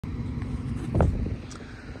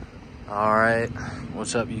Alright,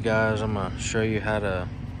 what's up you guys? I'm gonna show you how to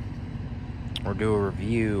do a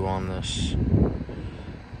review on this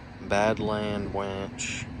Badland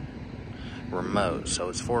winch remote. So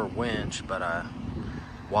it's for a winch, but I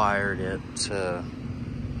wired it to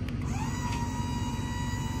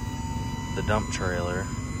the dump trailer.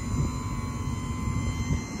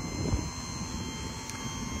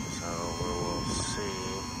 So we'll see.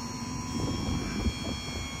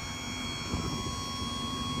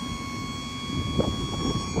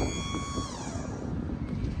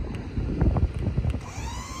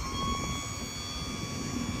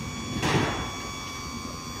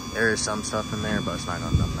 There is some stuff in there, but it's not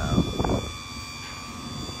gonna dump out.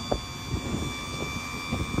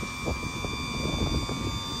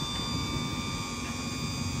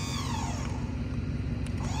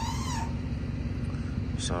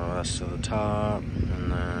 So that's to the top,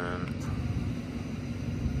 and then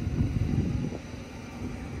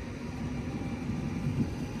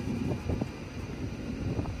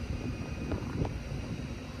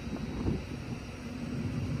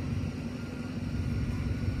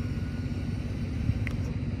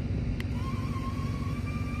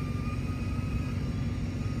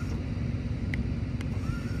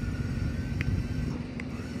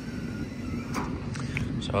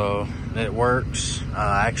so it works.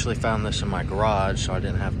 I actually found this in my garage, so I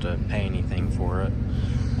didn't have to pay anything for it.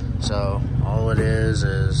 So all it is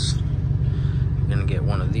you're gonna get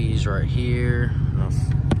one of these right here. I don't know if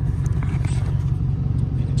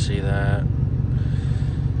you can see that.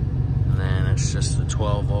 And then it's just a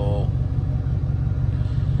 12 volt.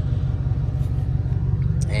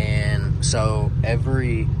 And so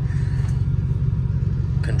every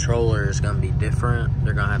controller is going to be different.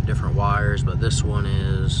 They're going to have different wires, but this one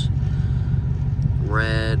is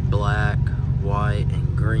red, black, white,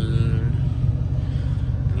 and green.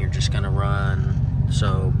 And you're just going to run,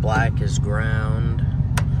 so black is ground,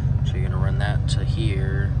 so you're going to run that to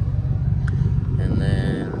here, and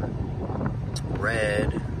then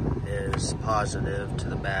red is positive to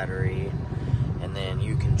the battery, and then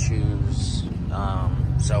you can choose,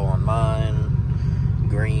 so on mine,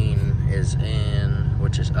 green is in,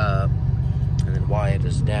 which is up, and then white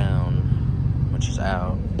is down, which is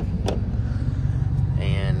out.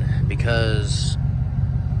 And because,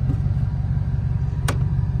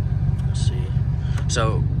 let's see,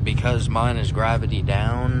 so because mine is gravity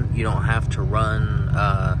down, you don't have to run,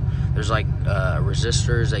 there's like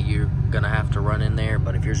resistors that you're gonna have to run in there,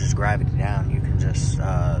 but if yours is gravity down, you can just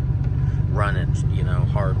run it, you know,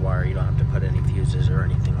 hardwire. You don't have to put any fuses or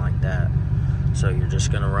anything like that. So you're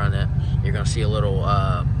just gonna run it. You're gonna see a little,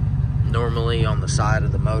 normally on the side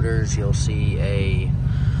of the motors, you'll see a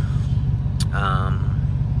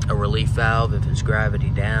relief valve if it's gravity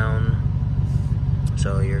down.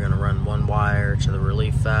 So you're gonna run one wire to the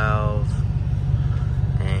relief valve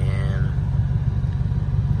and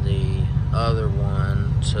the other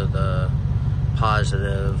one to the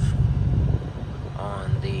positive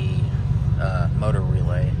on the motor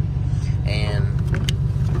relay. And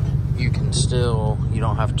you can still, you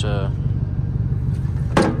don't have to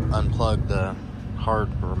unplug the hard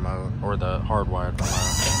remote or the hardwired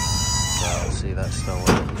remote. So see, that still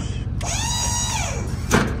works.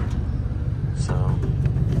 So,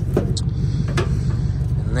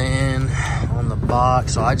 and then on the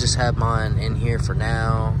box, so I just have mine in here for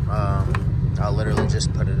now. I literally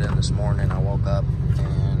just put it in this morning. I woke up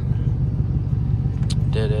and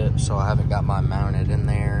did it, so I haven't got mine mounted in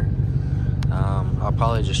there. I'll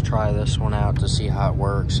probably just try this one out to see how it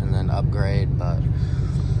works and then upgrade, but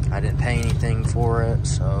I didn't pay anything for it,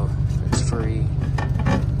 so it's free.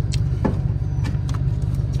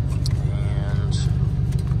 And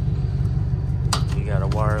you got a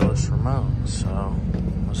wireless remote, so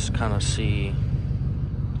let's kind of see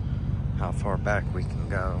how far back we can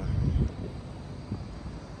go.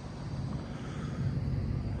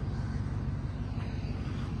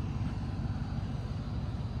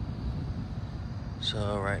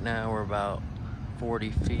 So right now we're about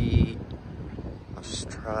 40 feet. Let's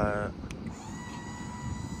try it.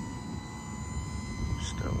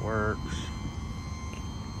 Still works.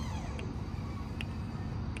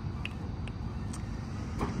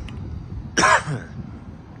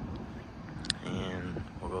 And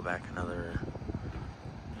we'll go back another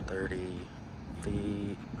 30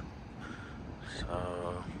 feet.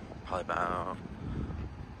 So probably about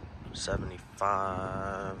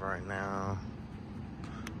 75 right now.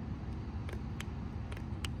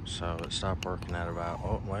 So it stopped working at about,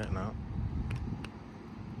 oh wait, no.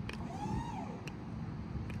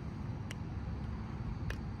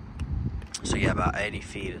 So yeah, about 80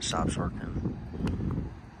 feet it stops working.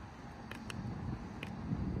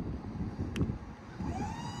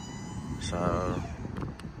 So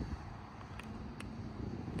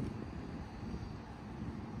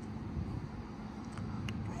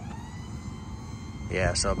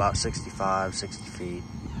yeah, so about 65, 60 feet,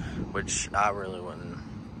 which I really wouldn't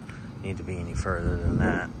need to be any further than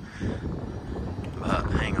that. But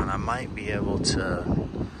hang on, I might be able to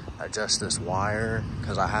adjust this wire,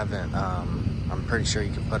 because I haven't, I'm pretty sure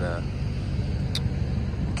you can put a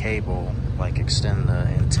cable, like extend the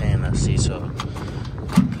antenna, see, so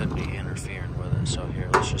it could be interfering with it. So here,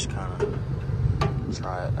 let's just kind of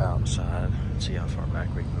try it outside, see how far back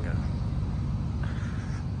we can go.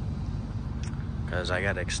 Because I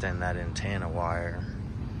got to extend that antenna wire.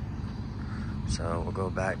 So we'll go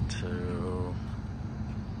back to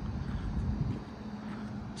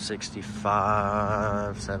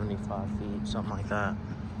 65, 75 feet, something like that.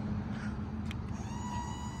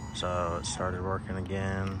 So it started working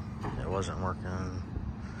again. It wasn't working.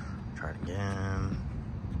 Try it again.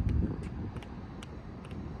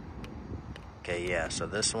 Okay, yeah, so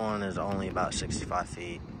this one is only about 65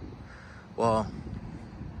 feet. Well,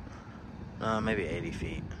 maybe 80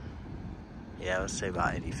 feet. Yeah, let's say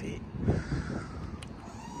about 80 feet.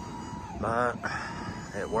 But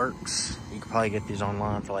it works. You could probably get these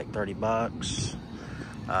online for like 30 bucks.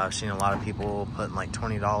 I've seen a lot of people putting like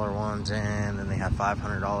 $20 ones in, and they have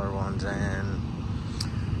 $500 ones in.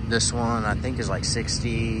 This one I think is like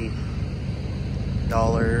 $60.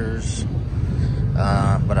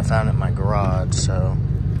 But I found it in my garage, so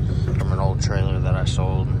from an old trailer that I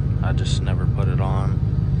sold. I just never put it on,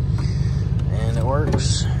 and it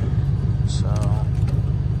works. So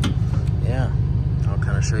yeah, I'll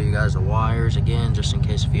kind of show you guys the wires again, just in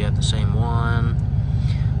case if you have the same one.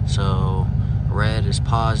 So red is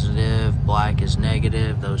positive, black is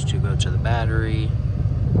negative. Those two go to the battery,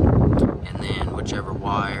 and then whichever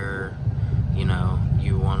wire you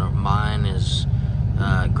want to. Mine is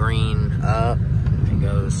green up. It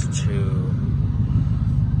goes to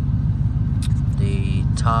the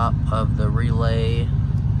top of the relay,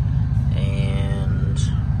 and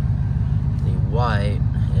the white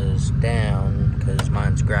is down because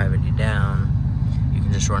mine's gravity down. You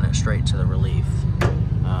can just run it straight to the relief.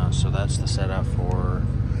 So that's the setup for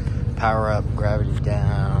power up, gravity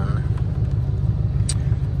down,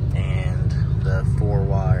 and the 4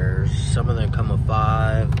 wires. Some of them come with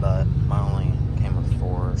 5, but mine only came with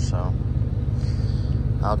 4, so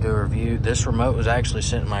I'll do a review. This remote was actually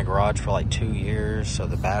sitting in my garage for like 2 years, so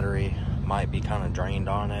the battery might be kind of drained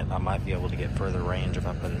on it. I might be able to get further range if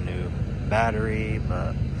I put a new battery,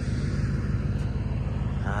 but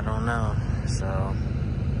I don't know. So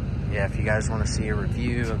yeah, if you guys want to see a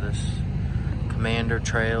review of this Commander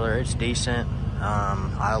trailer, it's decent.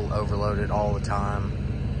 I overload it all the time,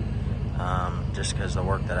 just because the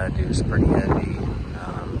work that I do is pretty heavy.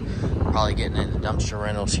 Probably getting into dumpster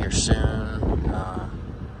rentals here soon.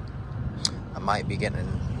 I might be getting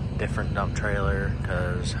a different dump trailer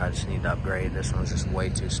because I just need to upgrade. This one's just way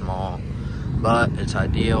too small, but it's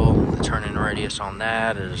ideal. The turning radius on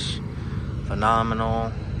that is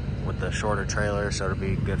phenomenal with the shorter trailer, so it'll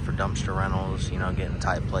be good for dumpster rentals, getting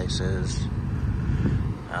tight places.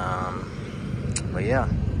 But yeah,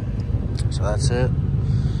 so that's it.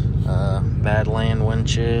 Badland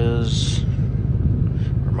winches,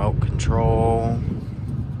 remote control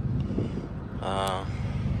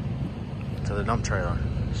to the dump trailer.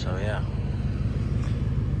 So yeah.